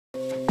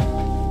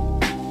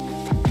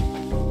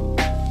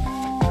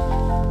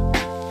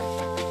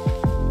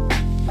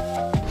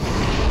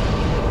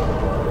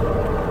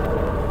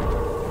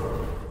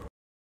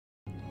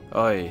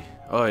Oi,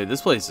 oi, this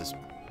place is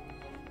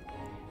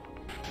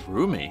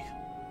roomy.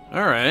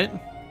 Alright.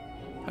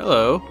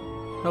 Hello.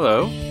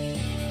 Hello.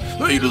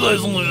 I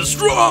utilize only the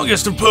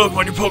strongest of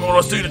Pokemon. Your Pokemon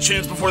will stand a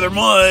chance before their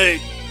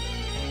might.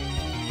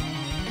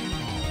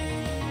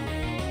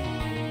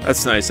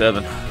 That's nice,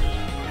 Evan.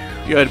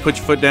 You had to put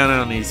your foot down. I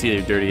don't need to see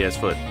your dirty ass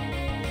foot.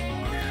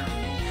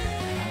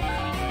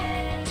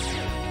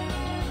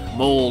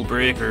 Mold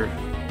breaker.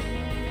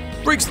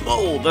 Breaks the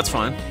mold. That's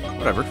fine.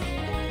 Whatever.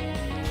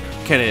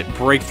 Can it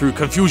break through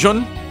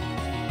confusion?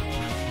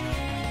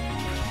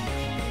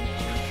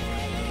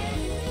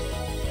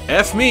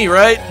 F me,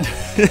 right?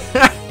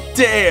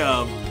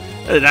 Damn!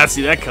 I did not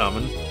see that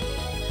coming.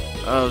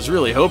 I was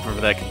really hoping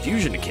for that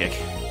confusion to kick.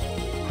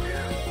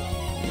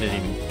 Didn't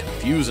even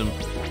confuse him.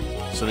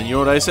 So then you know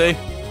what I say?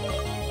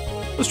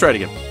 Let's try it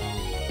again.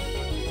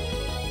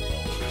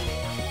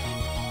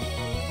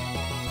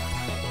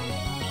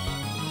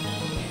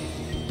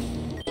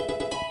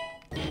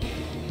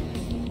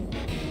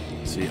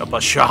 Let's see, up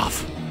a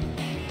shaft.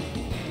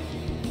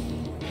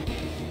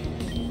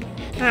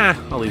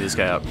 I'll leave this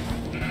guy out.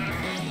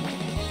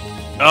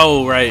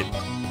 Oh, right.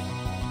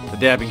 The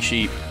dabbing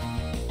sheep.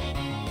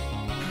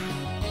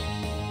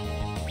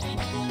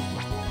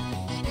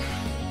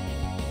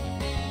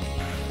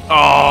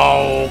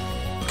 Oh,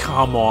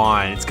 come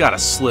on. It's got a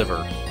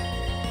sliver.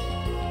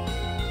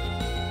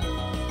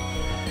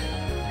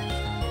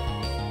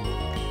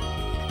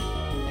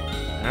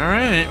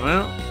 Alright,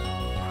 well.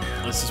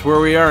 This is where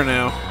we are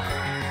now.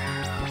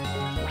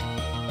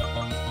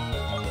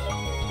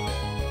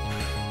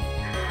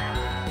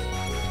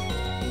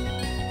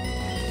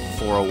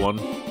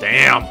 .401.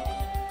 Damn!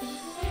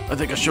 I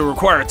think I should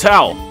require a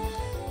towel.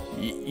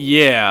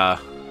 Yeah.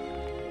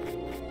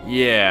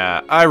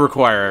 Yeah, I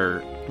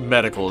require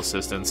medical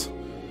assistance.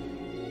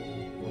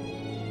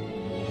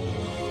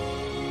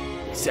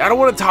 See, I don't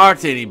want to talk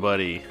to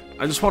anybody.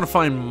 I just want to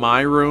find my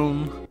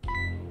room.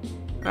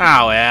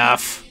 Ow,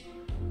 F.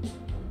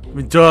 I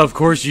mean, duh, of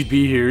course you'd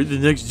be here. The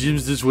next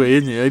gym's this way,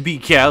 isn't it? I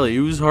beat Callie.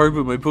 It was hard,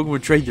 but my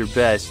Pokemon tried their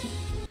best.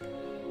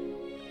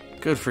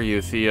 Good for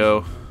you,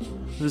 Theo.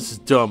 This is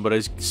dumb, but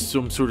I'm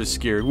sort of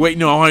scared. Wait,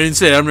 no, I didn't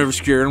say that. I'm never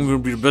scared. I'm going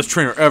to be the best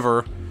trainer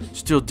ever.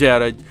 Still,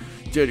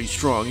 Daddy's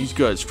strong. He's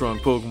got strong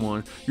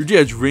Pokemon. Your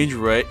dad's Ranger,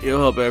 right? He'll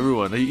help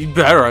everyone. He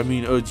better. I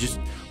mean, just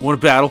want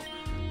to battle?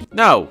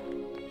 No.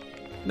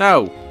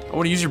 No. I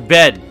want to use your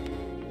bed.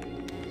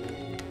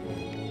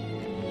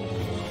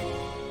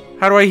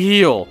 How do I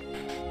heal?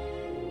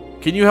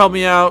 Can you help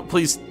me out?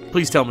 Please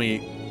tell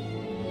me.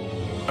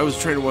 I was a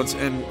trainer once,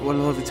 and what a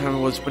lovely time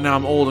it was, but now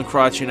I'm old and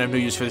crotchety, and I have no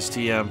use for this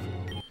TM.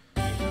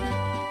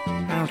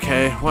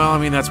 Okay, well, I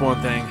mean, that's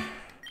one thing.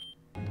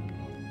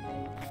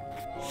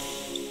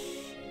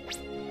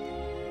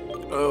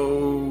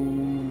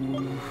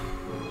 Oh,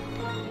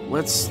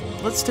 let's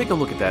take a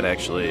look at that,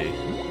 actually.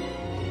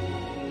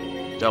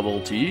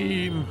 Double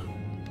team.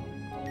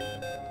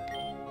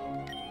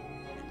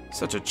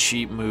 Such a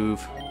cheap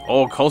move.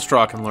 Oh,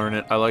 Colstraw can learn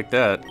it. I like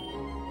that.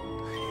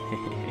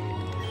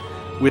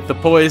 With the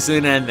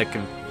poison and the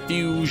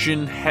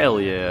confusion, hell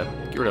yeah.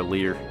 Get rid of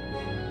Leer.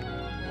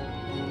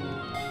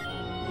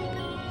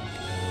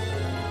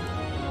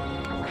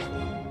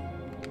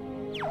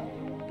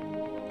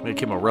 Make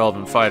him a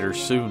relevant fighter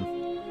soon.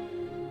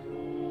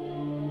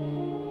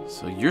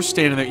 So you're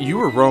standing there. You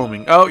were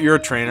roaming. Oh, you're a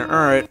trainer.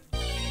 Alright.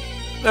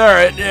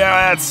 Alright,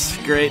 yeah, that's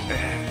great.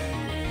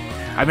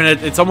 I mean,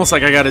 it's almost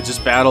like I gotta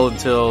just battle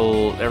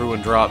until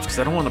everyone drops, because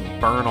I don't want to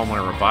burn all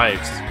my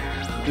revives.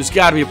 There's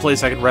gotta be a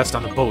place I can rest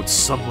on the boat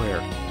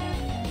somewhere.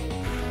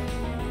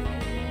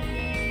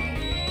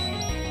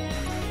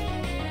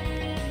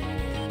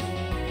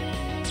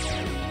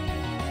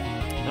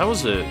 That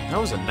was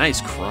a nice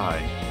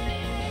cry.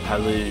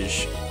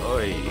 Halij.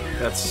 Oi,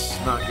 that's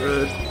not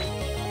good.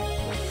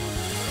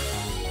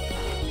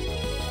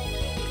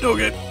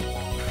 Okay.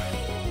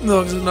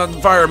 No, this is not the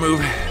fire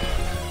move.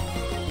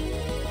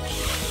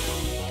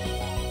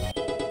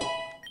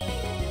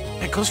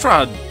 Hey,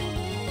 Colstraw's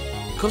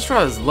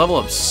level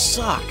ups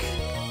suck.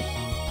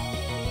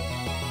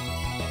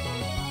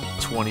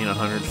 20 and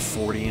 100,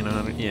 40 and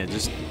 100. Yeah,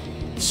 just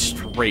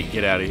straight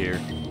get out of here.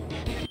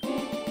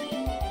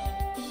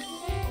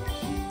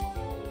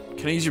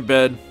 Can I use your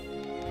bed?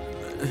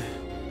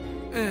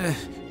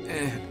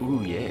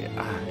 Ooh, yeah.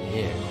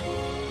 Yeah.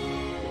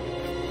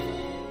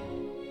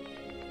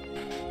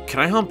 Can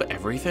I hump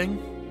everything?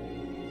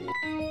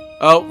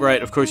 Oh,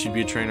 right. Of course you'd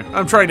be a trainer.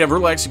 I'm trying to have a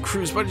relaxing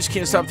cruise, but I just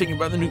can't stop thinking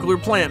about the nuclear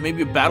plant.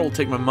 Maybe a battle will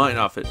take my mind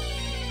off it.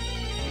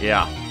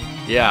 Yeah.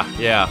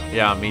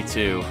 Yeah, me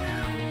too.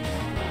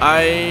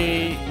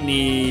 I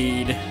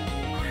need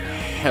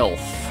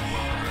health.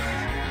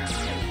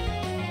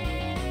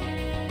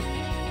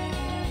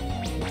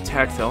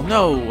 Tactile.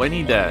 No, I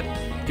need that.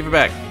 Give it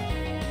back.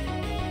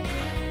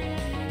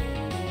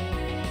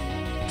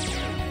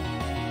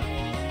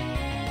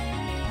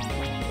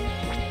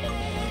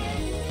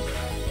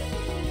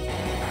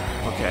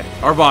 Okay.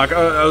 Arbok,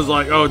 I was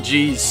like, oh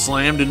geez,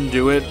 Slam didn't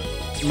do it.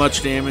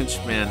 Much damage.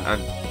 Man, I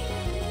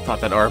thought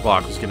that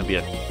Arbok was going to be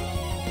a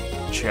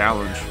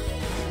challenge.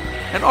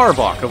 And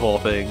Arbok, of all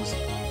things.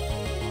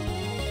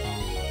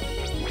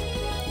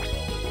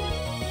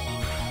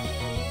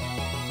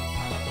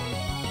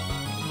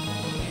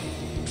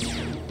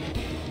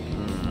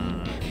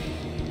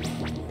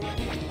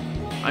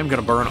 I'm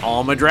gonna burn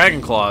all my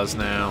Dragon Claws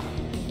now.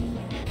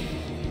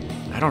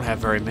 I don't have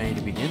very many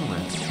to begin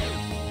with.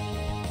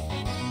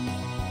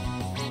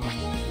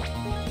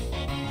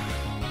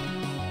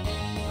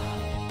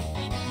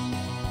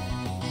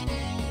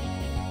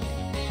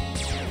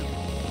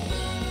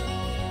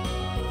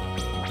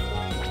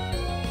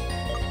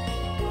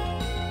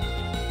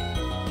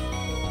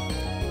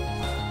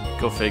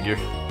 Go figure.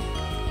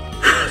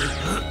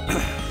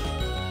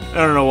 I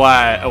don't know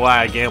why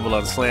I gambled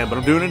on Slam, but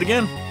I'm doing it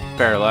again.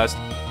 Paralyzed.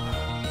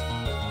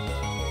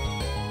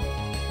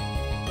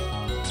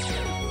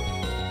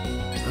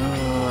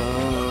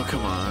 Oh,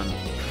 come on.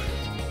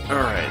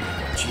 Alright,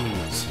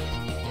 jeez.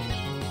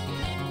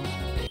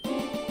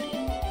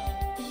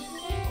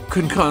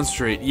 Couldn't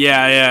concentrate.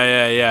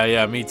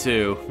 Yeah, me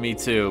too.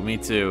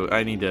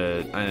 I need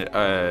to...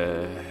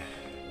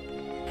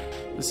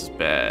 This is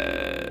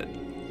bad.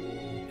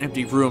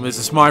 Empty room. Is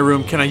this my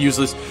room? Can I use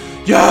this?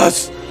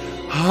 Yes!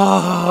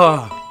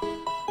 Oh,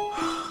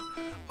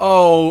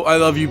 I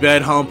love you,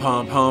 bed. Hump.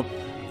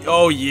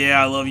 Oh,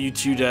 yeah, I love you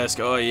too, desk.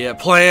 Oh, yeah.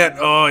 Plant.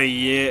 Oh,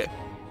 yeah.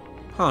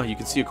 Huh, you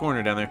can see a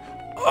corner down there.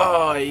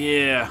 Oh,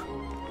 yeah.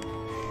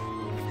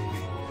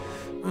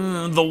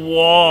 The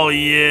wall,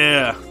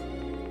 yeah.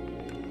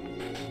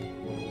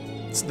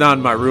 It's not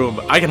in my room,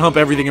 but I can hump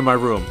everything in my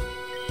room.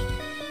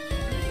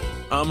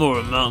 I'm more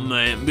of a mountain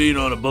man. Being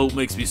on a boat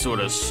makes me sort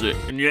of sick,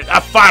 and yet I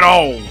fight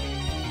on.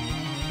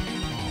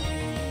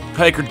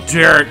 Hiker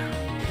Derek.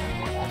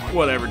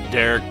 Whatever,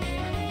 Derek.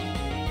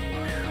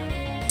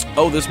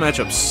 Oh, this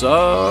matchup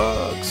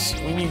sucks.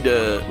 We need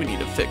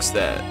to fix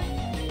that.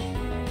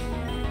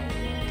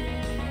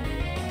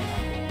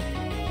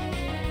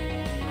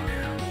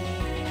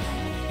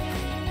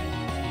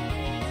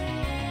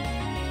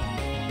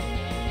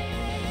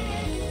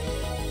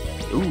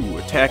 Ooh,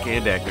 attack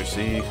and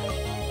accuracy.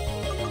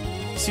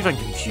 See if I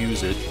can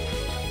confuse it.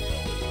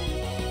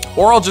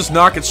 Or I'll just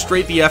knock it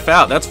straight the F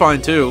out. That's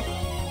fine too.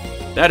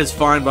 That is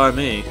fine by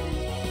me.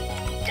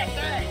 Get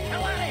the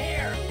hell out of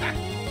here!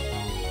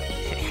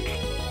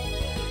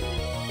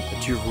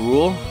 That's your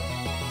rule?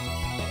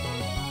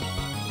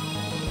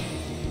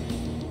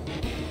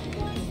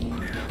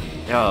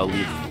 Yeah,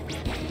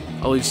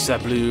 I'll leave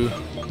Sablu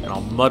and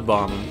I'll mud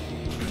bomb him.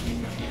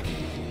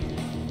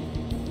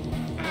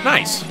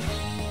 Nice.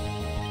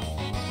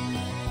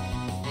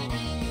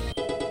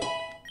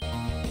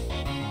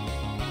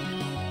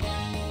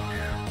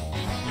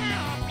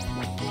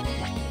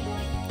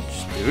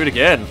 Do it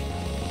again.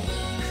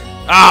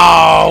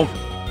 Oh!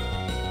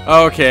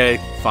 Okay,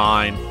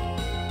 fine.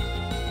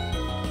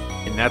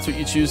 And that's what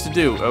you choose to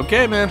do.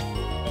 Okay, man.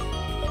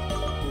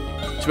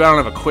 Too bad I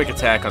don't have a quick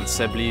attack on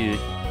Sebli.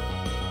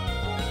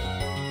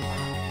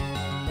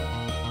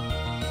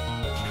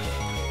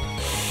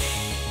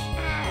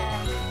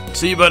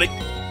 See you, buddy.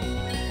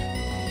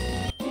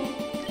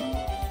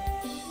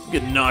 I'm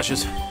getting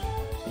nauseous.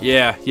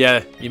 Yeah,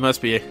 you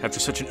must be. After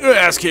such an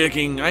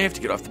ass-kicking, I have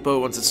to get off the boat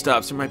once it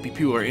stops. There might be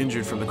people who are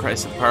injured from the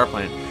crisis at the power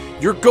plant.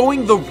 You're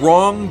going the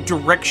wrong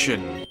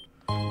direction.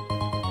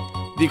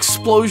 The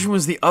explosion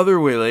was the other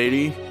way,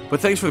 lady.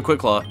 But thanks for the Quick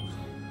Claw.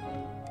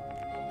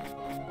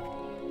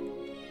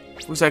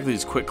 What exactly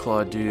does Quick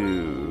Claw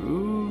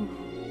do?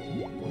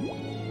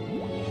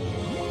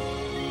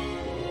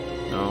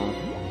 No.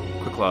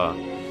 Quick Claw.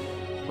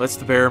 Let's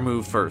the bear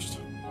move first.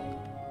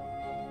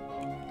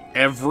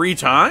 Every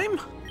time?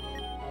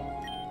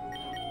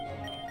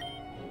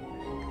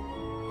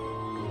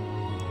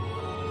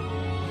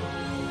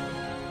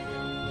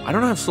 I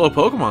don't have slow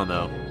Pokemon,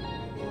 though.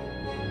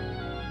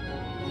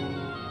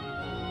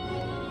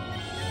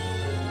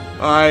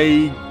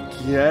 I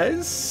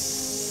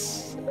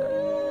guess?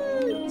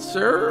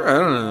 Sir? I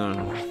don't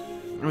know.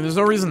 I mean, there's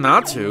no reason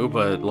not to,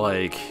 but,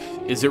 like,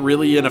 is it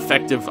really an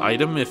effective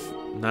item if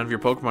none of your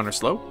Pokemon are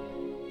slow?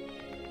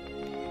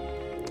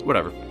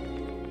 Whatever.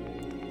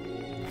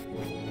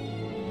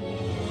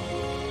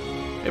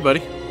 Hey,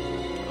 buddy.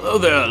 Hello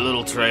there,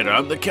 little trader.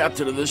 I'm the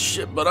captain of this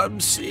ship, but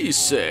I'm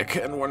seasick,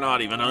 and we're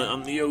not even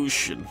on the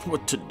ocean.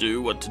 What to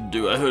do?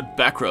 I heard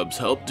backrubs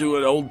help. Do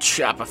an old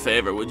chap a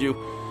favor, would you?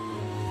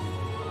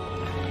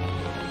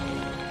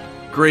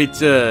 Great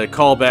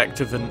callback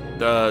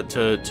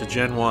to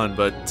Gen 1,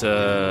 but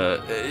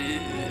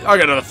I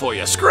got another for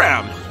you.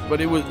 Scram! But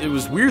it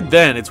was weird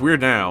then. It's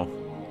weird now.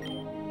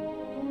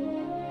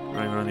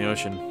 Running around the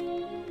ocean.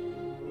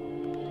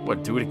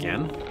 What? Do it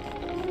again?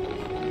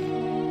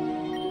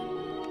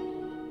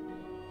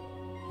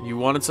 You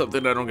wanted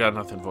something? I don't got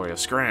nothing for you.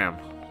 Scram,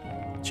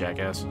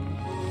 jackass.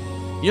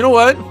 You know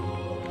what?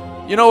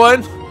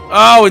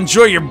 Oh,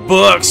 enjoy your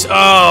books.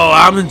 Oh,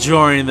 I'm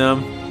enjoying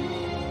them.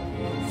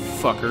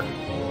 Fucker.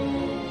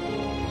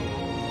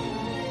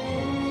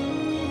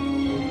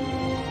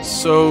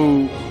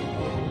 So,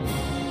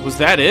 was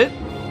that it?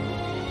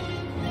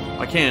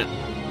 I can't.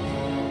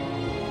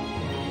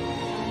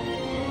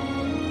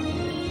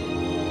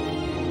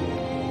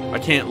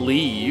 can't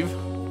leave.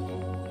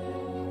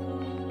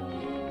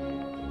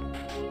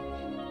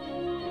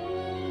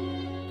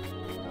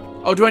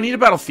 Oh, do I need to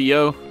battle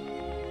Theo?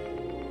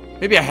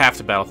 Maybe I have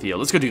to battle Theo.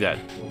 Let's go do that.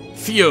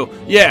 Theo,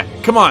 yeah,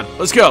 come on,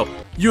 let's go.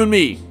 You and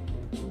me.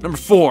 Number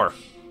 4.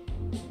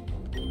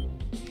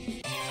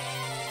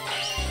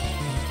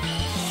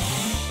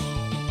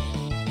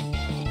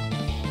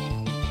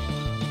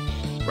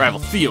 Rival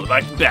Theo would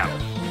like to battle.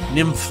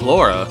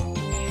 Nymflora?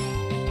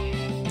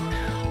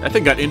 That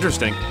thing got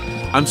interesting.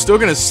 I'm still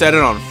gonna set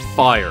it on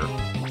fire.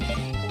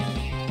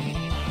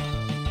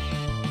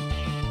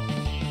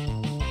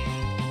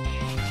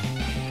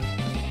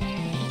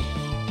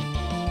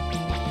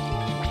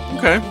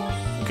 Okay.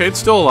 Okay, it's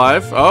still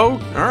alive. Oh,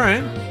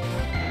 alright.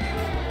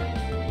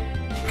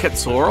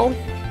 Quetzal?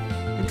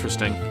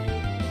 Interesting.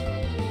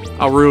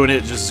 I'll ruin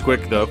it just as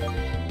quick, though.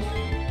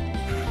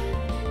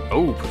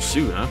 Oh,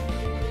 pursue, huh?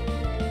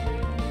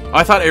 Oh,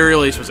 I thought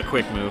Aerial Ace was a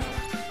quick move.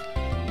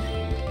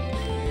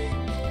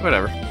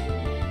 Whatever.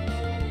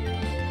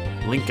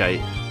 Linkite.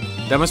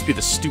 That must be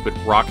the stupid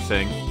rock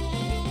thing.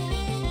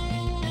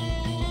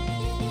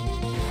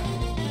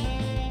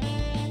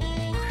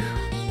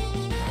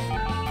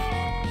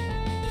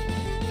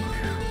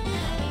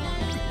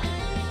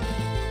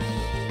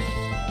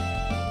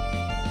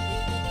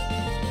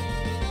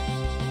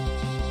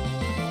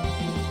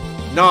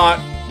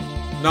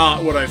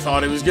 Not what I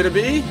thought it was gonna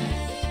be.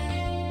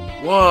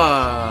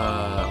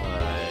 What?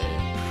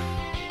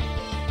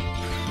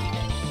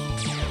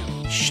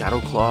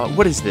 Shadow Claw?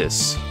 What is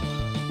this?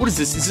 What is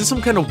this? Is this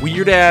some kind of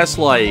weird ass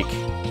like?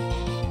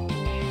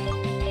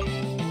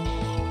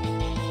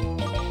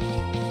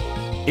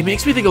 It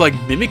makes me think of like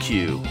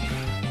Mimikyu.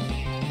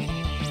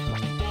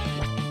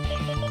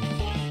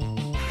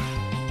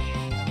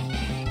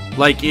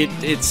 Like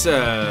it's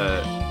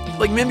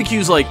like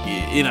Mimikyu's like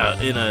in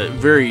a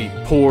very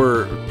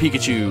poor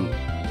Pikachu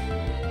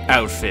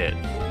outfit,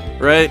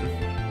 right?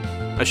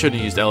 I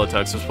shouldn't have used Eletux.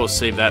 I'm supposed to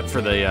save that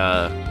for the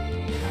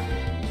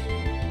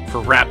for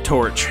Rap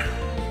Torch.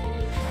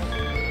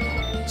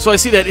 So I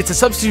see that it's a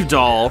substitute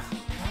doll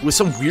with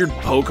some weird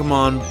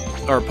Pokemon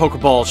or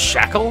Pokeball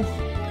shackle.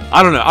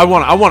 I don't know. I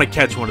want to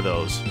catch one of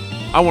those.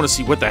 I want to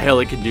see what the hell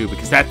it can do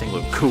because that thing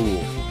looked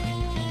cool.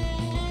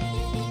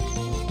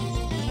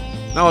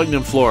 Not like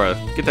Nymflora.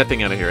 Get that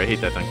thing out of here. I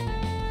hate that thing.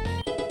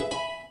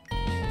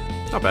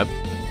 Not bad.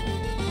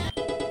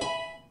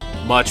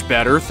 Much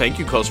better. Thank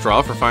you,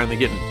 Kostraw, for finally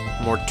getting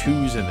more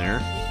 2s in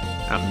there.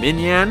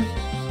 Minion.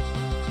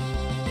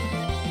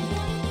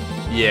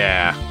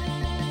 Yeah.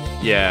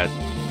 Yeah.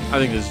 I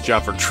think this is a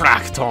job for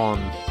Tracton.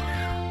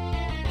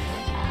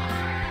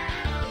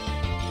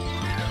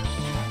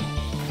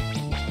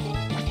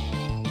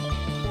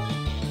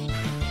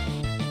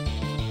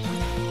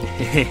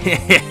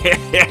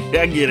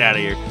 Get out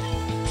of here.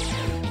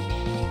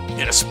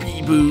 Get a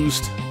speed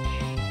boost.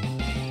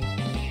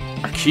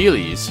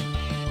 Achilles?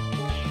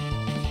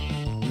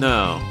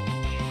 No.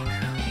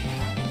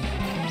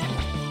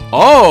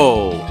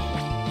 Oh!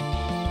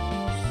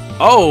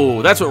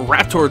 Oh, that's what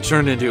Raptor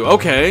turned into.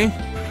 Okay.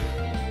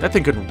 That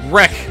thing could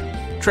wreck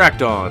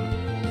Tracton.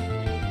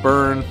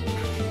 Burn.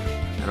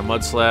 And a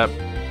Mud Slap.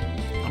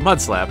 A Mud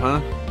Slap,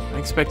 huh? I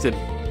expected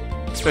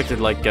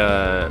like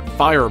a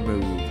fire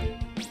move.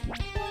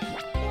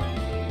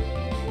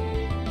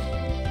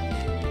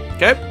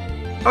 Okay.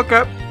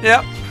 Okay.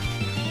 Yep.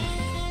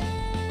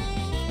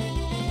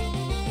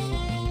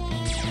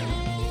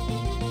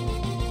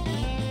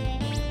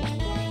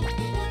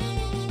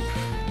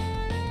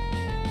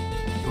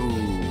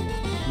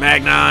 Ooh.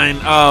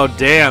 Magnine. Oh,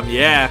 damn.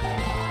 Yeah.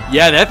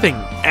 Yeah, that thing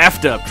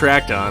effed up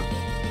Tracton.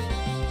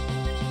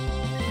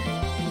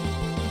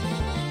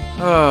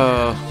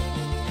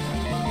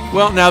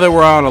 Well, now that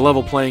we're on a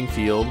level playing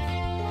field,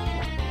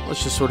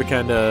 let's just sort of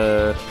kind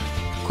of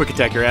quick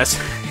attack your ass.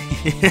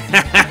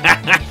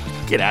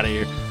 Get out of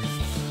here.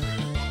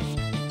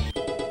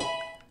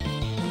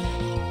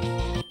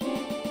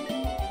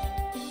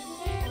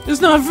 It's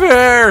not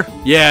fair.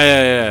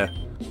 Yeah.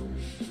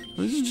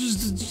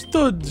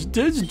 Just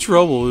dead in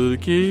trouble. I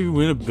can't even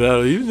win a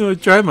battle, even though I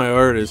tried my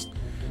hardest.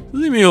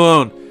 Leave me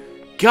alone.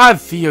 God,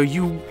 Theo,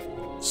 you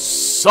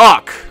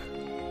suck.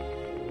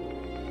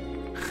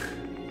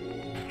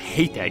 I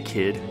hate that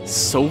kid.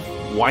 So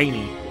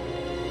whiny.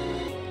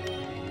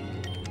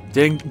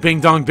 Ding, bing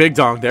dong, big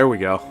dong. There we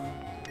go.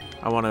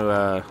 I want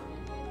to,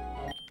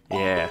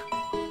 yeah.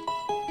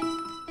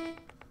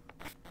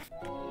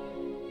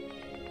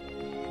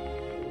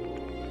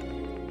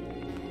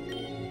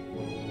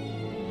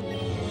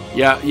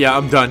 Yeah,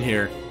 I'm done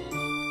here.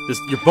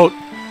 Your boat.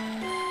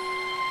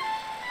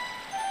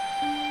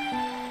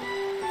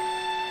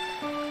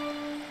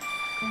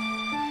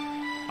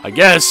 I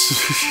guess.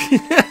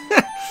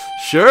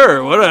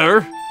 Sure,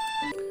 whatever.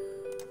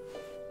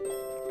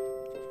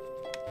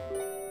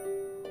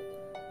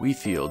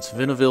 Wheatfields,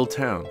 Vinaville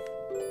Town.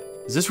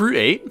 Is this Route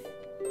 8?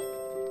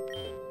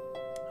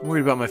 I'm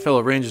worried about my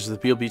fellow rangers at the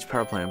Beale Beach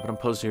Power Plant, but I'm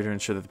posted here to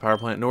ensure that the power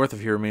plant north of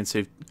here remains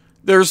safe.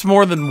 There's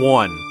more than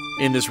one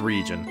in this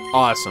region.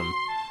 Awesome.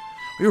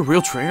 Are you a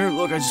real trainer?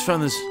 Look, I just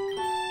found this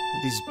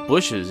These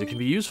bushes, it can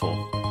be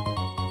useful.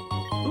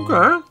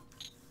 Okay.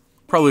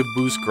 Probably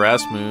boost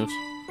grass moves,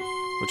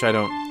 which I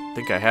don't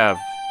think I have.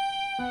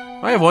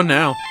 I have one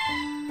now.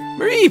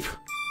 Mareep!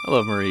 I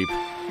love Mareep.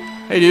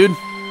 Hey, dude.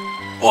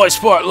 Oi,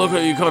 Spart, look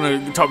at you kind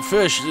of top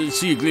fish. You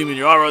see a gleam in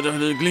your eye,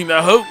 the gleam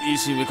that hope. You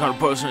see the kind of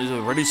person who's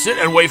ready to sit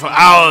and wait for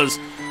hours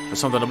for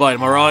something to bite,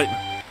 am I right?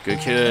 Good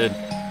kid.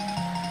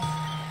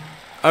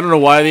 I don't know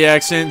why the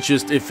accent,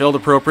 just it felt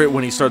appropriate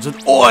when he starts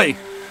with Oi!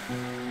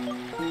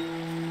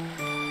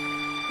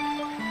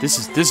 This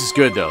is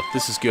good though.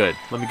 This is good.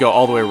 Let me go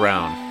all the way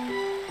around.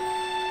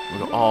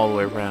 We'll go all the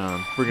way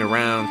around. Bring it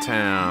around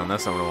town.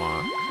 That's not what I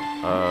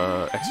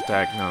want. X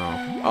attack,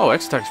 no. Oh,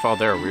 X attack's fall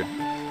there, weird.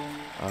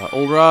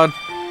 Old Rod.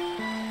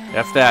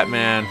 F that,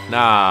 man.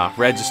 Nah,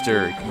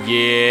 register.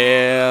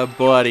 Yeah,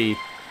 buddy.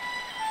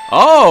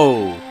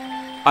 Oh!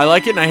 I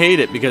like it and I hate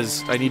it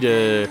because I need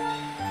to...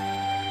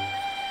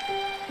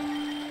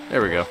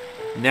 There we go.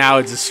 Now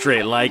it's a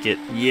straight like it.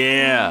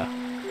 Yeah.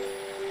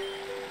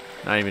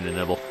 Not even a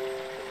nibble.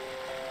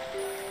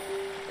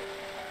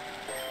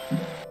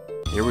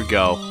 Here we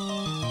go.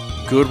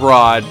 Good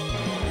rod.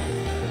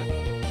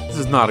 This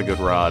is not a good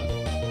rod.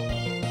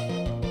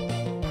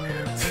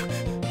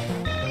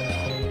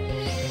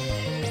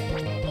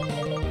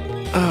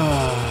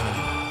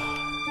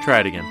 Try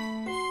it again.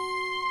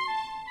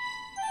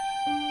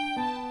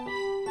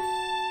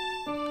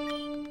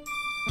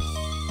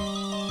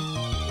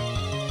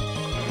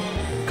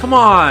 Come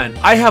on!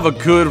 I have a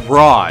good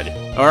rod,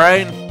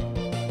 alright?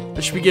 I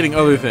should be getting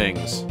other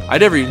things. I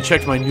never even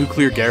checked my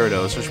nuclear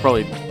Gyarados, so I should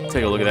probably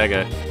take a look at that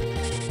guy.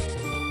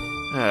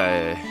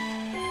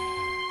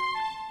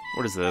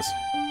 What is this?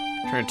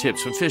 Turn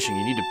tips when fishing.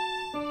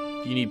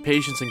 You need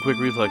patience and quick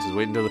reflexes.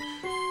 Wait until the...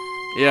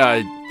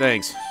 Yeah,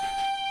 thanks.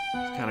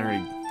 Kind of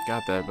already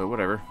got that, but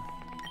whatever.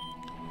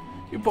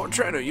 You poor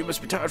trainer, you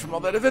must be tired from all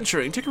that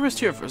adventuring. Take a rest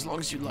here for as long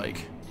as you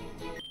like.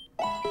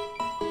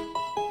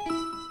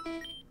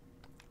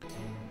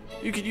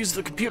 You can use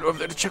the computer over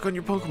there to check on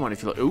your Pokemon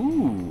if you like.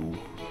 Ooh,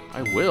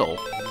 I will.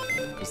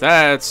 Because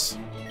that's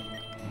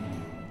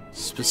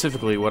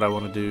specifically what I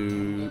want to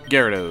do.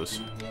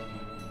 Gyarados.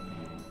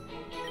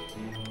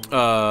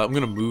 I'm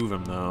going to move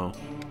him, though.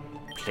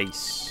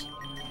 Place.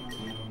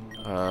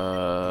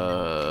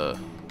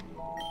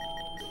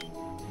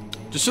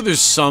 Just so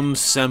there's some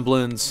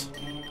semblance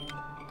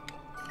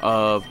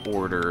of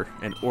order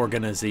and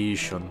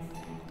organization.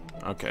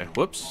 Okay,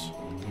 whoops.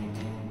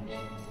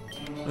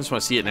 I just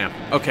want to see it now.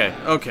 Okay,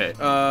 okay.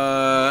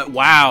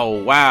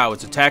 Wow.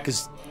 Its attack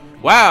is...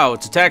 Wow,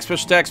 its attack,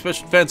 special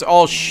defense,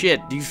 all shit.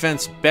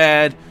 Defense,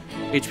 bad.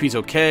 HP's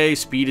okay.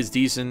 Speed is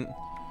decent.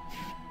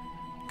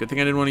 Good thing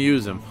I didn't want to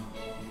use him.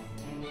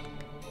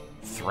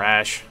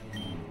 Thrash.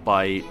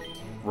 Bite.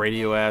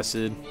 Radio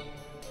acid.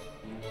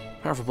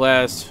 Powerful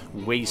blast.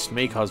 Waste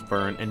may cause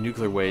burn. And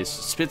nuclear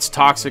waste. Spits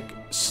toxic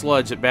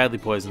sludge that badly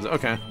poisons.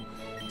 Okay.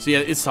 So yeah,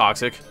 it's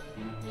toxic.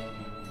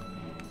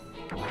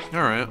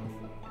 Alright.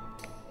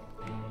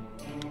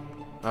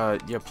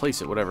 Yeah,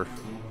 place it, whatever.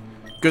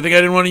 Good thing I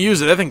didn't want to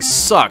use it. That thing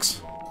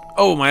sucks.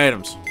 Oh, my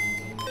items.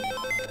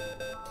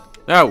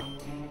 No.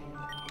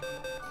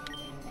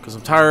 Because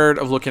I'm tired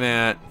of looking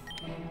at...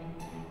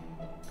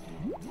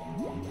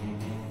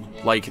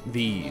 like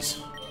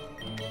these.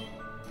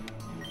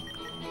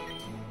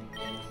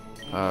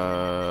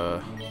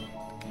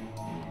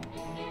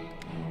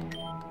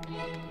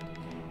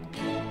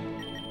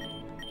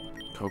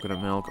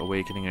 Coconut milk,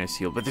 awakening ice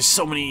heal. But there's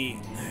so many...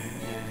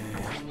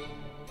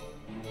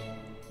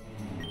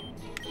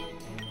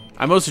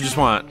 I mostly just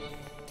want...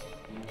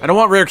 I don't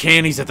want rare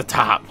candies at the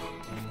top.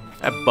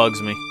 That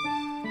bugs me.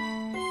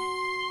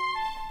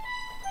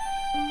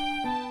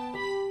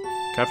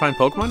 Can I find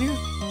Pokemon here?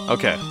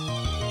 Okay.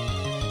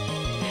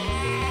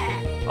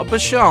 A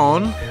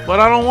Bichon, but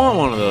I don't want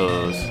one of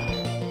those.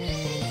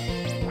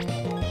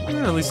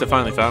 At least I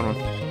finally found one.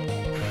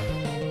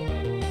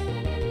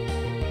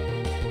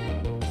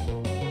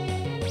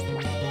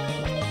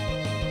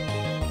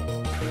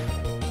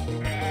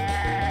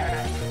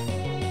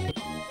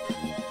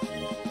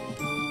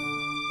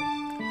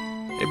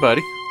 Hey,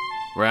 buddy.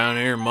 Around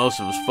here, most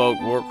of us folk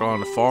work on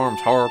the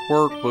farms. Hard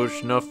work, but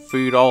it's enough to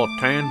feed all of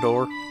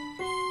Tandor.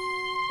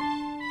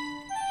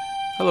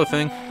 Hello,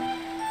 thing.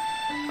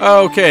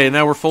 Okay,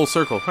 now we're full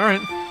circle. Alright.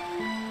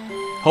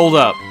 Hold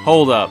up.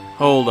 Hold up.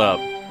 Hold up.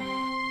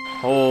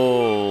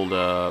 Hold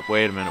up.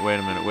 Wait a minute. Wait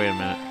a minute. Wait a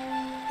minute.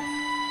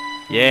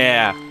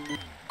 Yeah.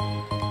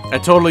 I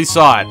totally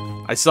saw it.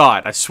 I saw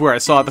it. I swear I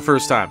saw it the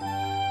first time.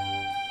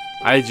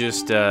 I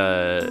just,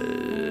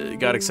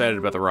 got excited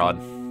about the rod.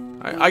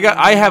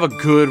 I have a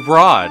good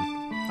rod.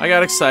 I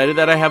got excited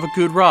that I have a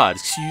good rod.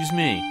 Excuse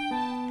me.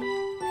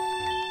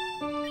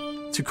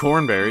 2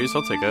 cornberries.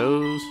 I'll take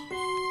those.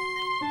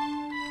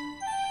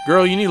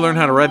 Girl, you need to learn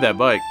how to ride that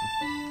bike.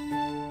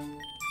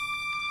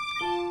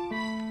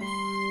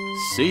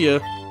 See ya.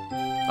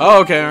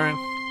 Oh, okay, alright.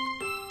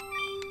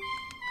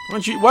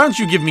 Why don't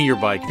you give me your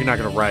bike if you're not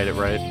gonna ride it,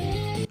 right?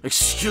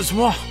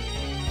 Excuse-moi.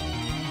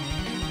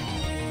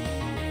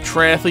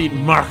 Triathlete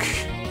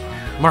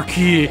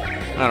Marquis.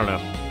 I don't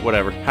know.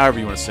 whatever, however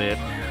you want to say it.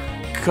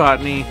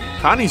 Cottony.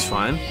 Cottony's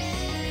fine.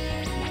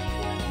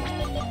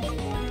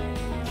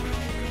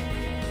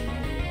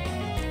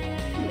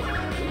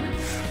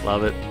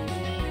 Love it.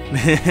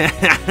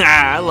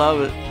 I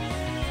love it.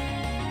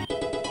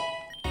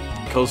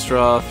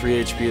 Costraw,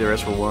 3 HP, the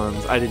rest were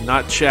 1s. I did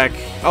not check.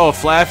 Oh,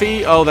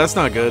 Flaffy? Oh, that's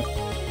not good.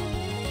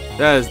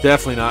 That is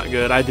definitely not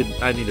good. I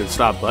need to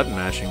stop button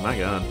mashing, my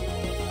god.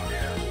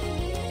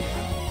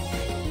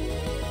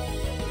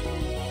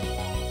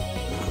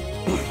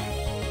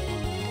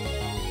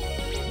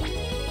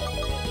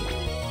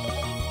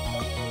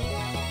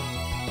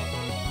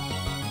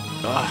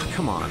 Ugh,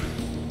 come on.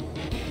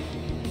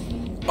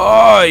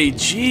 Oy,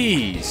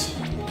 jeez.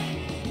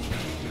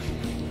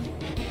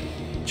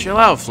 Chill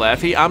out,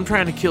 Flaffy. I'm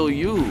trying to kill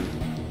you.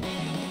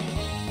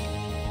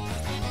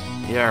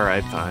 Yeah,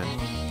 alright, fine.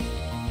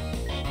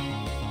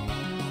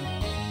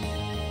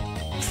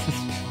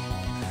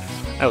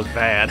 That was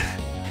bad.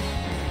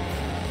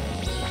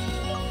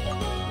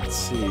 Let's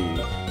see.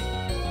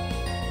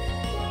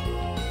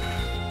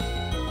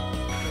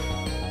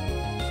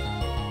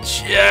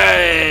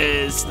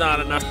 Yes, not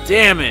enough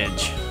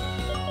damage.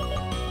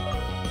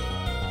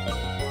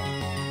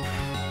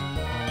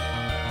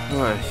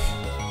 Boy.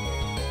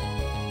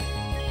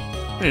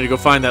 I need to go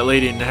find that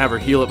lady and have her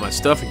heal up my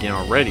stuff again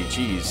already.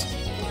 Jeez.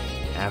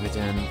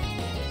 Abaddon.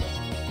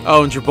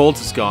 Oh, and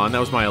Gerbolt is gone. That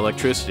was my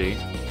electricity.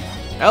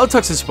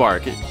 Eletux and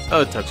Spark.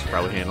 Eletux can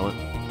probably handle it.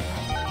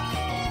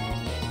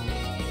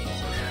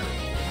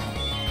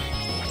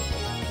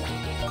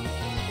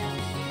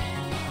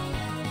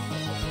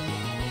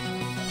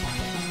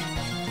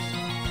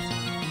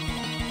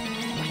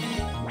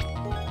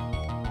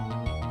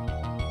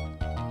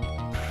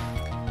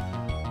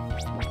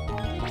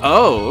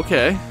 Oh,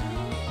 okay.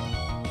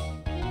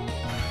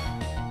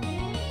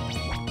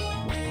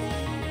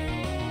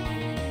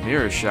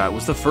 Mirror shot.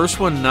 Was the first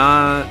one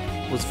not...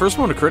 Was the first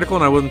one a critical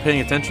and I wasn't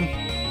paying attention?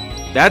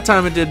 That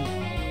time it did...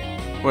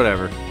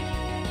 Whatever.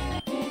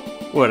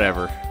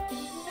 Whatever.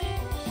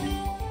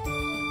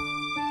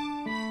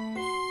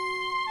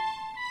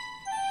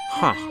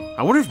 Huh.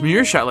 I wonder if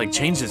Mirror shot, like,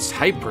 changed its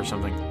type or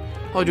something.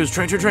 All I do is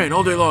train, train, train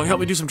all day long. Help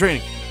me do some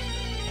training.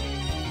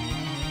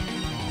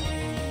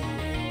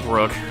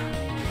 Brooke.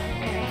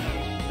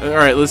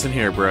 Alright, listen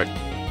here, Brooke.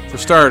 For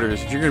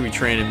starters, if you're going to be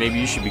training, maybe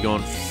you should be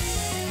going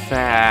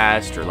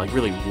faster. Like,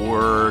 really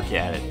work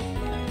at it.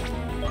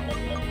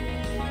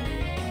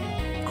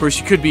 Of course,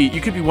 you could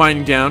be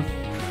winding down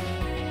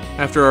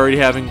after already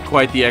having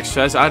quite the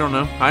exercise. I don't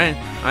know.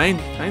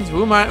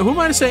 Who am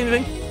I to say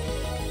anything?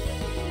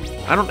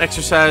 I don't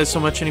exercise so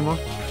much anymore.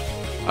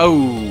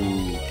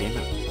 Oh, damn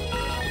it.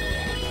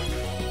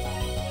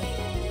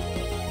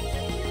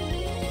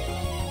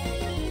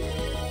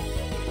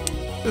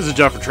 This is a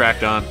job for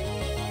tracked on.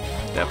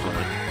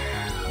 Definitely.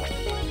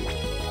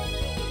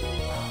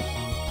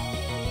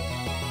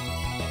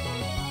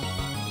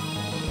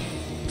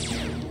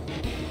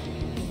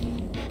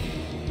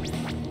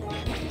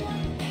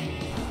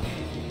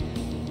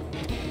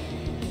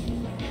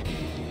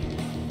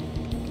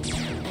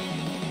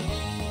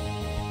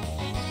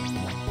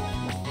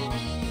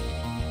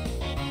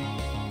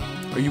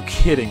 Are you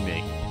kidding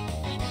me?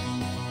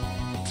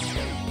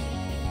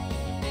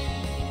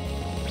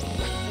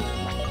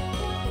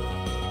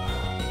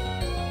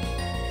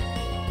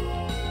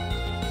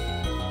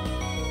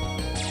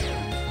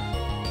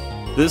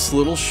 This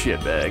little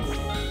shitbag.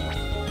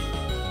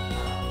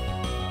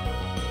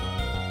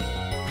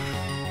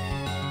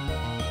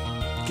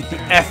 Get the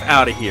F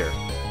out of here.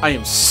 I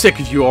am sick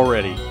of you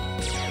already.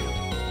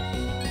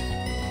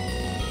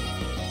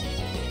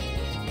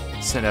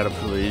 Send out a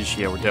Pelage.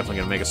 Yeah, we're definitely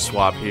going to make a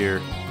swap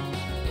here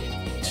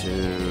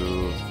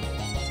to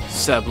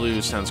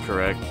Sablu. Sounds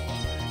correct.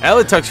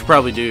 Eletux could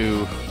probably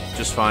do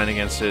just fine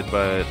against it,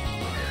 but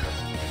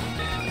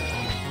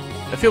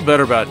I feel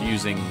better about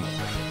using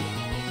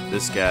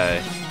this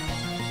guy.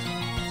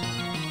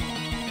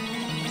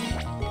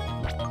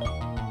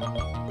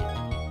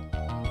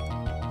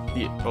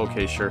 Yeah,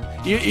 okay, sure.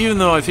 Even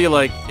though I feel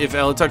like if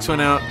Eletux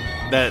went out,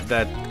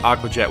 that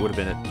Aqua Jet would have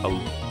been a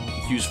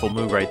useful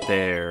move right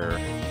there.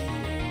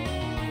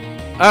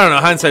 I don't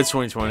know. Hindsight's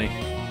 2020.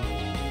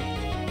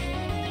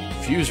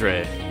 Fuse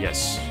Ray.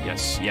 Yes,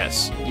 yes,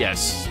 yes,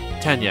 yes.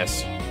 10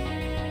 yes.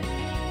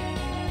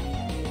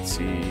 Let's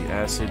see.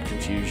 Acid,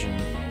 Confusion.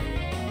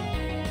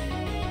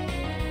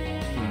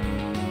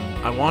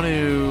 I want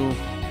to...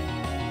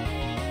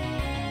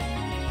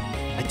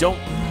 I don't...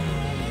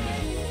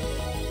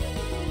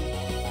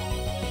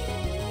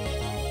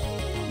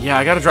 Yeah,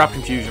 I gotta drop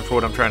Confusion for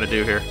what I'm trying to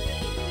do here.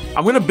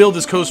 I'm gonna build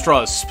this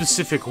Costraw a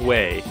specific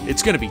way.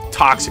 It's gonna be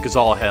toxic as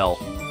all hell.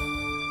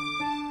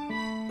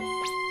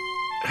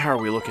 How are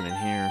we looking in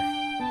here?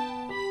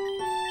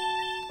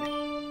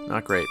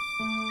 Not great.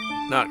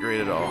 Not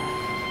great at all.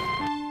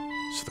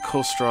 So the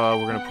Costraw,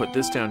 we're gonna put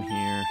this down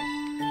here.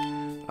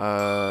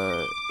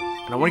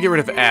 And I want to get rid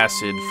of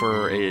Acid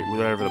for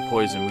whatever the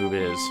poison move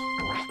is.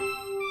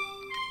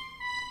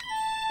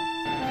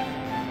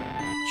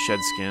 Shed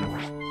Skin.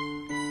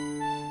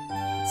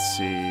 Let's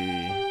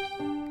see.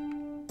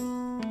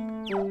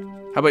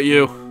 How about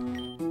you?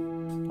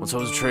 Once I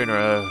was a trainer,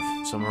 I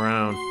have some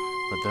around.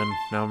 But then,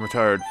 now I'm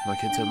retired. My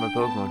kids have my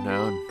Pokemon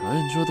now, and I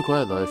enjoy the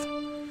quiet life.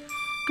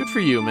 Good for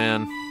you,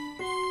 man.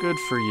 Good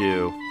for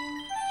you.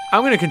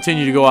 I'm gonna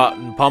continue to go out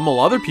and pummel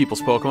other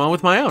people's Pokemon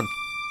with my own.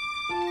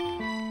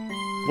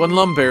 One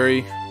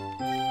Lumberry.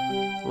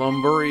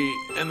 Lumberry,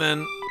 and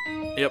then...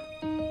 Yep.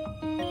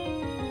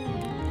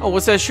 Oh,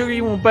 what's that, Sugar?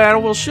 You won't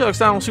battle? Well, shucks,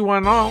 I don't see why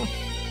not.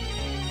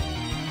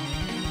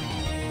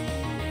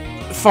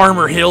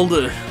 Farmer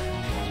Hilda.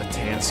 A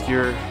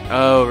Tanscure.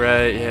 Oh,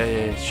 right.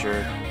 Yeah,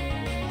 sure.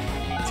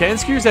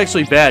 Tanscure's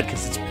actually bad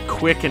because it's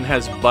quick and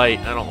has bite.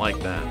 I don't like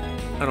that.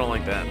 I don't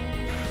like that.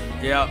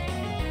 Yeah.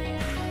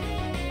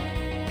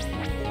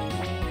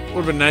 Would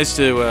have been nice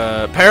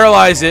to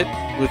paralyze it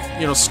with,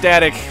 you know,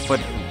 static, but...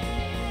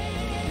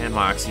 And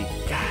Moxie.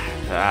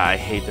 God, I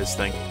hate this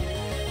thing.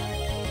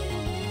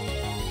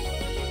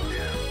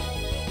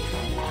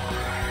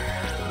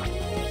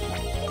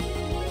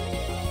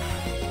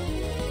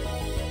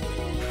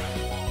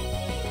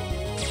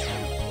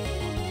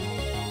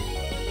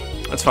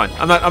 That's fine.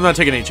 I'm not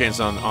taking any chance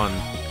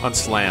on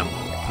Slam.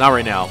 Not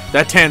right now.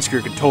 That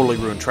Tanscure could totally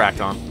ruin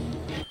Tracton.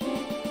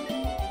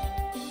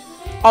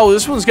 Oh,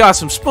 this one's got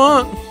some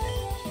spunk.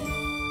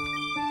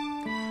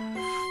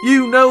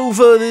 You know,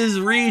 for this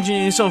region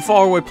in some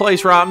faraway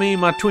place, right? Me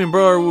and my twin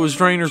brother was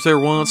trainers there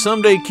once.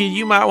 Someday, kid,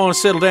 you might want to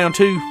settle down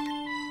too.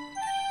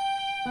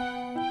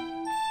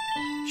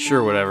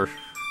 Sure, whatever.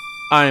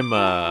 I'm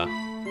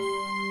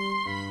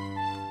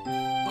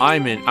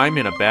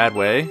in a bad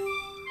way.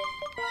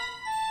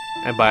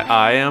 And by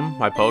I am,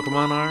 my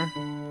Pokemon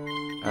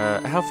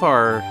are. How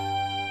far?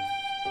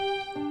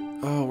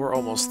 Oh, we're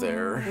almost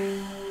there.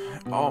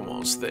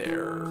 Almost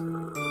there.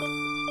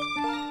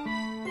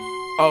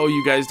 Oh,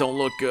 you guys don't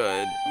look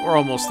good. We're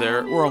almost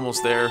there. We're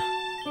almost there.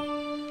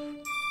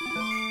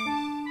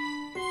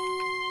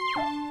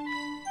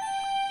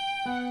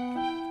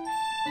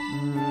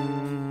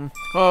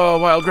 Oh,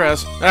 wild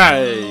grass.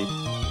 Hey.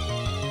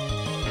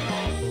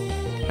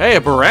 Hey, a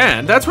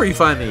Baran. That's where you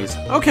find these.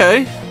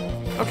 Okay.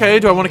 Okay,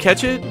 do I want to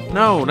catch it?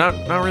 No,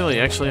 not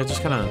really. Actually, I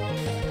just kind of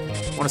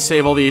want to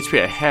save all the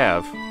HP I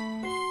have.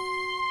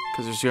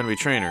 Because there's going to be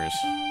trainers.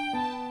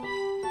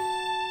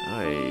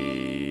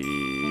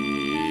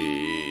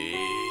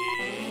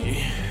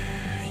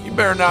 You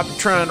better not be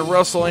trying to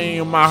rustle any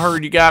of my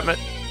herd. You got me.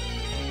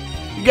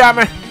 You got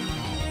me.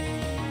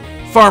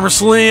 Farmer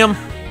Slim.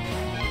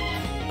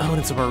 Oh, and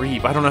it's a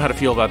Mareep. I don't know how to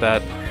feel about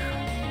that.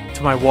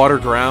 To my water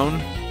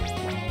ground.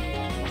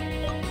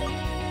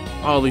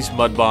 I'll at least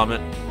mud bomb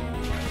it.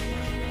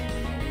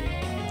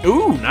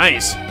 Ooh,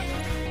 nice.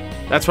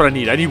 That's what I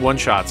need. I need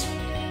one-shots.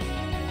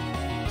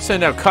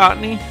 Send out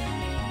Cottony.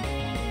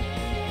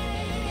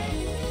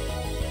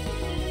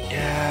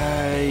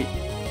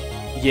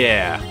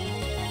 Yeah.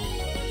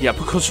 Yeah,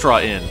 put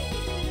Kostraw in.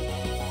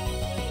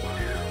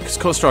 Because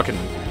Kostraw can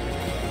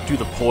do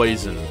the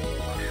poison.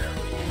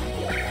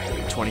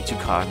 22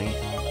 Cottony.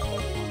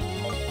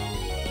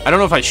 I don't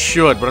know if I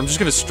should, but I'm just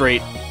gonna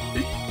straight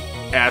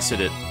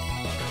acid it.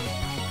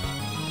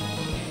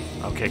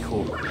 Okay,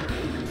 cool.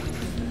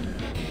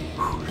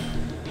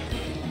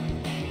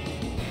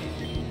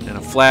 And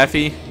a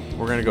Flaffy.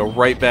 We're gonna go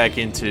right back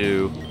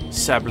into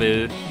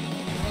Sableux.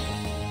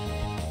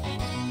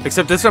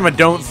 Except this time I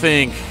don't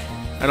think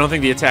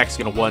the attack's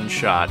gonna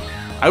one-shot.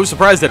 I was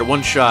surprised that it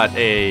one-shot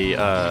a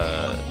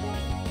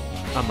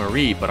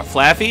Marie, but a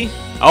Flaffy?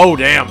 Oh,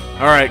 damn.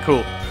 Alright,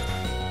 cool.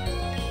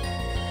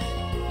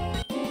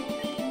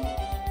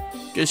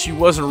 Guess you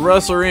wasn't a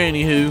rustler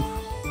anywho.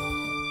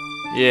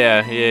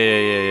 Yeah,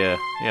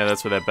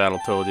 that's what that battle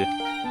told you.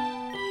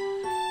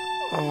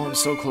 Oh, I'm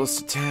so close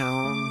to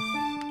town.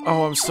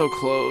 Oh, I'm so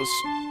close.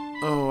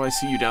 Oh, I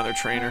see you down there,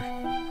 trainer.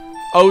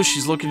 Oh,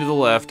 she's looking to the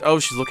left. Oh,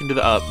 she's looking to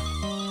the up.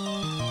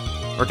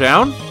 Or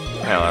down?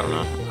 Hell, I don't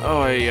know.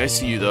 Oh, I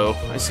see you, though.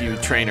 I see you,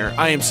 trainer.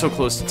 I am so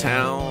close to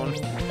town.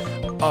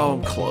 Oh,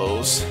 I'm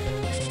close.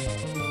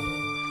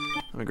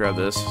 Let me grab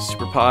this.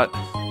 Super pot.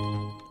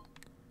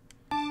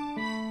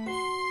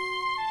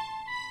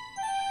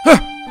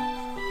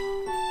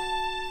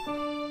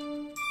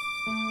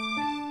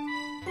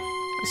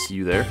 I see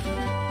you there.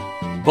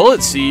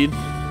 Bullet Seed.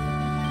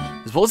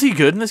 Is Bullet Seed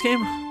good in this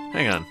game?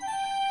 Hang on.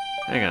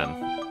 Hang on.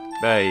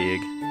 Bag.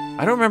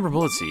 I don't remember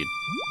Bullet Seed.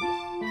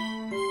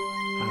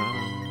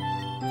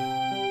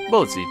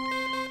 Bullet Seed.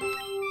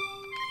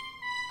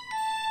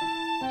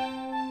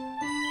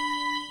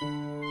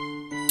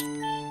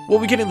 Well,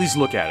 we can at least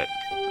look at it.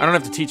 I don't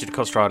have to teach it to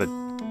Kostraw to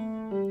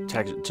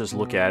just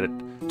look at it.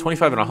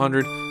 25 and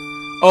 100.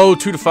 Oh,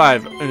 2 to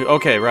 5.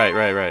 Okay,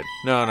 right.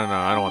 No, I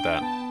don't want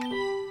that.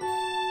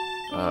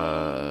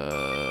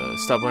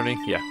 Stop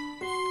learning? Yeah.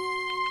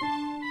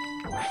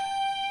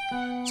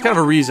 It's kind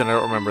of a reason I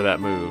don't remember that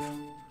move.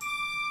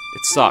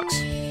 It sucks.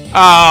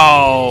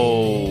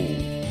 Oh!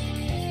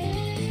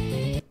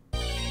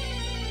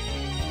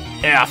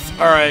 F.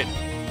 Alright.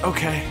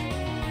 Okay.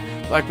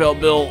 Black Belt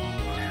Bill.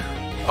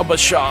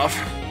 Abashoff.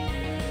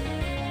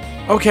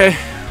 Okay.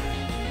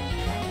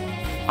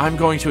 I'm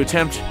going to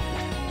attempt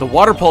The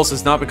water pulse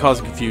has not been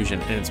causing confusion,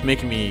 and it's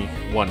making me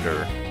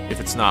wonder if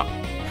it's not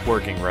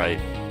working right.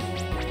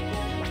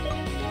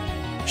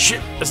 Shit!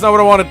 That's not what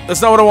I wanted!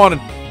 That's not what I wanted!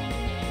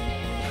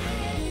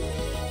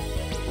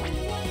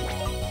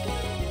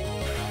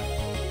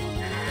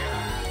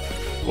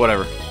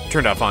 Whatever.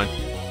 Turned out fine.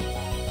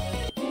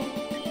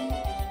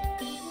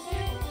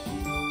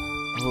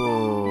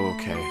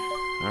 Okay.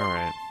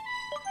 Alright.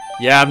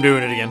 Yeah, I'm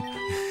doing it again.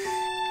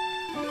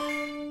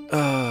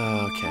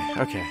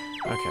 Okay.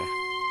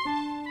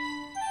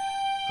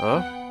 Huh?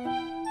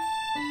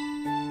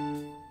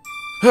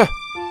 Huh!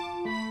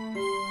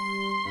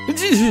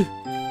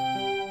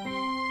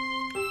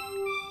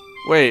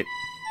 Wait.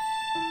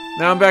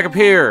 Now I'm back up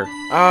here.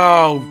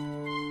 Oh.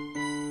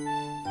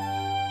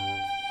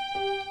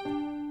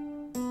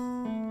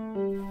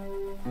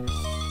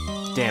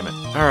 Damn it.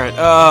 Alright,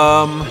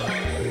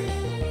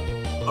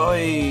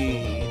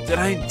 Oy.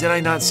 Did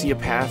I not see a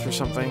path or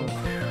something?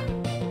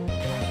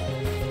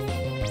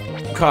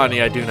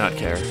 Cotney, I do not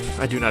care.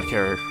 I do not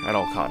care at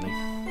all, Cotney.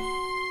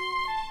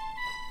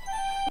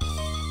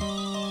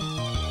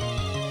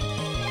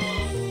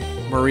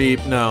 Marie,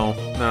 no.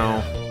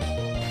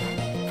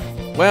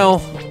 Well,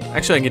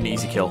 actually I can get an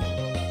easy kill.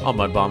 I'll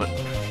mud bomb it.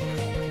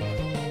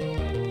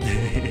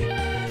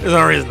 There's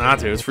no reason not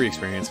to, it's free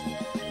experience.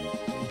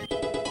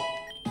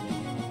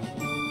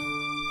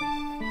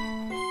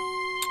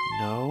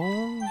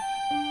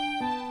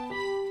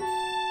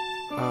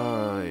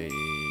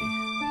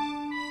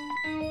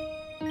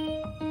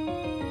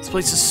 This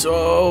place is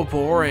so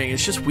boring.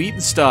 It's just wheat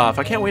and stuff.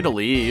 I can't wait to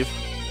leave.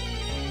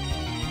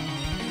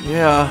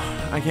 Yeah,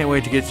 I can't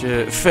wait to get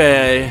to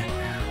Faye.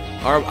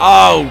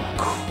 Oh,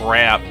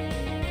 crap.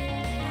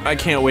 I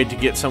can't wait to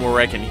get somewhere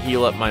where I can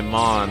heal up my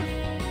Mon.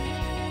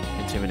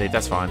 Intimidate,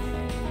 that's fine.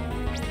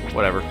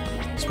 Whatever.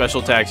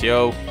 Special attacks,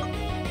 yo.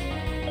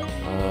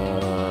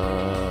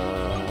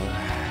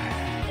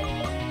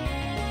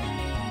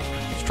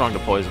 Strong to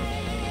poison.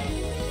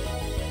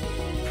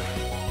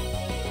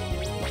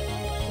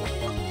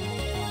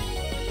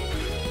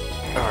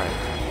 Alright.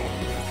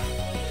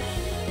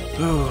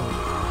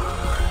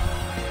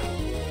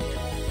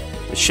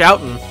 The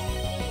shouting.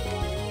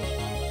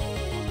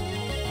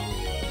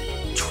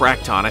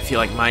 Tracton, I feel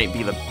like might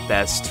be the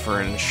best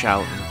for an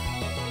shouting.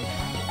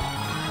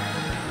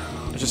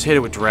 I just hit it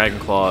with Dragon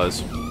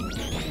Claws.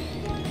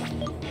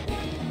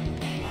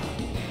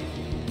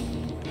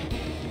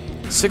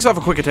 Six off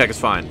a quick attack is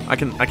fine. I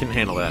can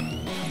handle that.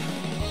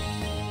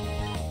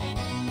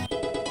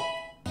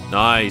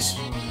 Nice.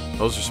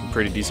 Those are some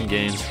pretty decent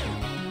gains.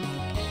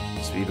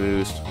 Speed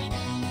boost.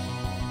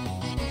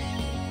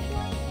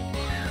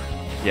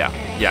 Yeah,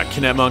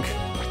 Kinet Monk.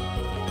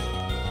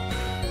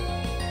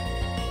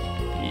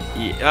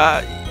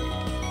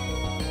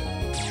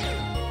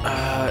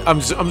 I'm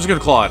just gonna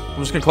claw it. I'm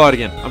just gonna claw it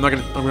again. I'm not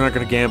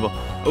gonna gamble.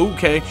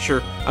 Okay,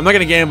 sure. I'm not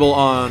gonna gamble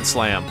on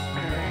Slam.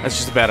 That's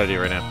just a bad idea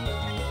right now.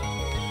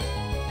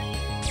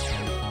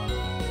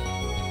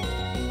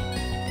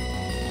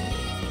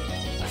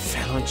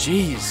 Felon,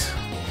 jeez.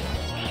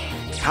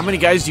 How many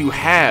guys do you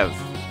have?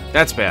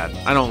 That's bad.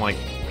 I don't like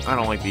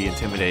the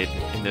Intimidate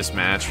in this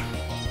match.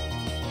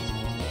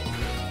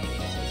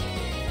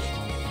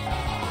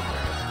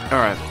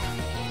 Alright.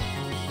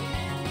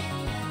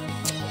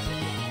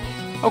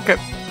 Okay.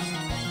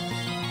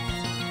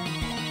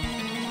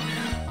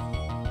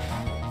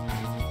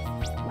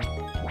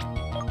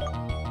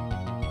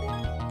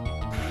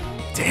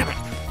 Damn it.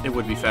 It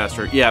would be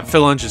faster. Yeah,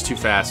 Philunge is too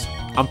fast.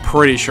 I'm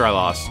pretty sure I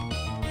lost.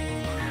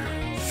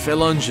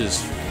 Philunge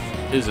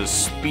is a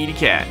speedy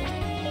cat.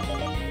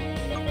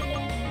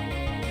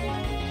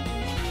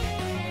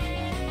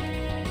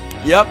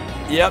 Yep.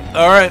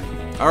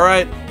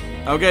 Alright.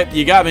 Okay,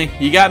 you got me.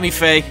 You got me,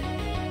 Faye.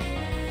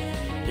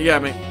 You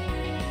got me.